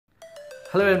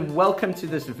Hello and welcome to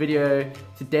this video.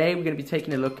 Today we're going to be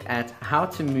taking a look at how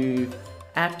to move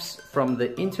apps from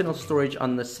the internal storage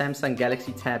on the Samsung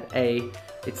Galaxy Tab A.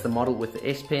 It's the model with the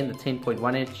S Pen, the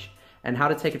 10.1 inch, and how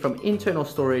to take it from internal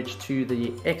storage to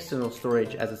the external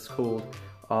storage, as it's called,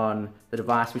 on the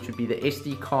device, which would be the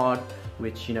SD card,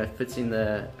 which fits in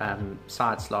the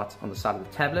side slot on the side of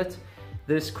the tablet.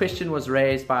 This question was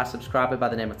raised by a subscriber by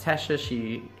the name of Tasha.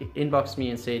 She inboxed me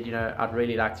and said, I'd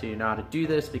really like to know how to do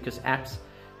this because apps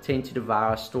tend to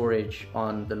devour storage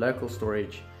on the local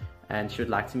storage, and she would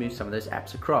like to move some of those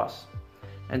apps across.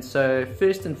 And so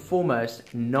first and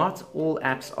foremost, not all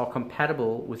apps are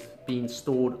compatible with being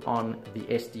stored on the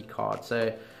SD card.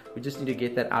 So we just need to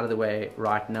get that out of the way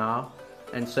right now.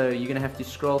 And so you're going to have to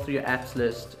scroll through your apps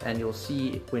list, and you'll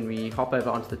see when we hop over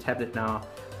onto the tablet now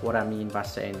what I mean by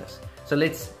saying this. So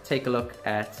let's take a look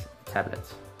at the tablet.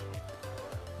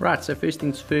 Right, so first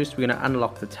things first, we're going to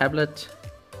unlock the tablet.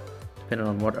 Depending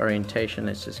on what orientation,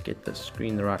 let's just get the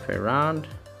screen the right way around.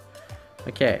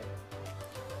 Okay,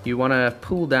 you want to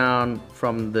pull down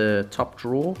from the top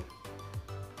drawer,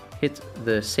 hit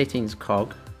the settings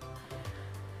cog,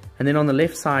 and then on the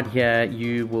left side here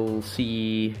you will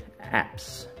see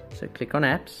apps. So click on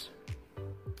apps,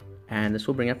 and this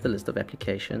will bring up the list of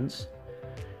applications.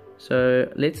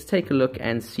 So let's take a look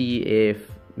and see if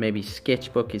maybe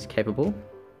Sketchbook is capable.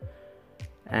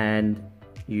 And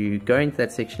you go into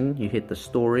that section, you hit the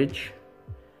storage,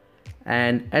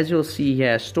 and as you'll see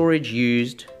here, storage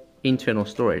used, internal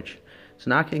storage. So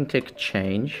now I can click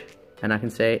change, and I can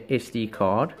say SD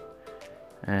card,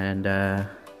 and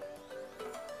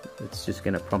it's just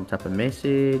going to prompt up a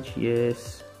message,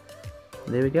 yes,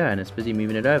 there we go, and it's busy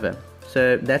moving it over.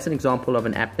 So that's an example of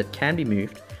an app that can be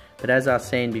moved. But as I was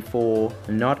saying before,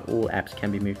 not all apps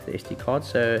can be moved to the SD card.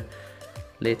 So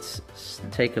let's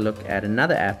take a look at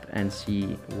another app and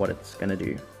see what it's going to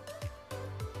do.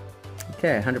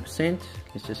 Okay, 100%.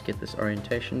 Let's just get this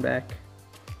orientation back.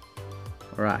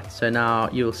 Alright, so now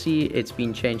you'll see it's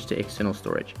been changed to external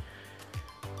storage.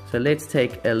 So let's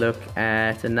take a look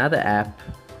at another app,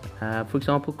 for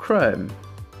example, Chrome.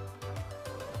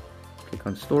 Click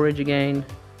on storage again.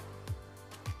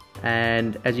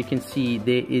 And as you can see,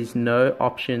 there is no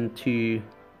option to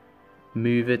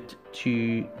move it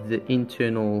to the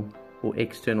internal or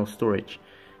external storage.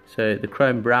 So the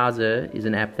Chrome browser is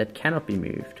an app that cannot be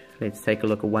moved. Let's take a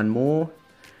look at one more.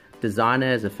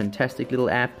 Designer is a fantastic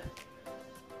little app.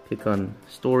 Click on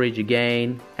storage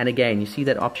again, and again you see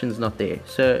that option's not there.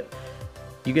 So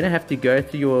you're going to have to go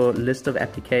through your list of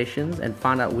applications and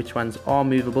find out which ones are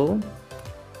movable,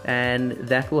 and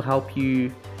that will help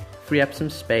you free up some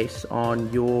space on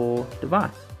your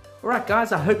device. Alright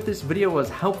guys, I hope this video was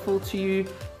helpful to you.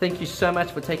 Thank you so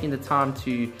much for taking the time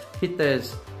to hit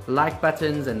those like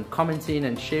buttons and commenting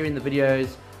and sharing the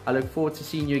videos. I look forward to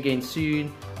seeing you again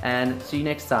soon, and see you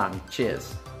next time.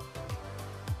 Cheers.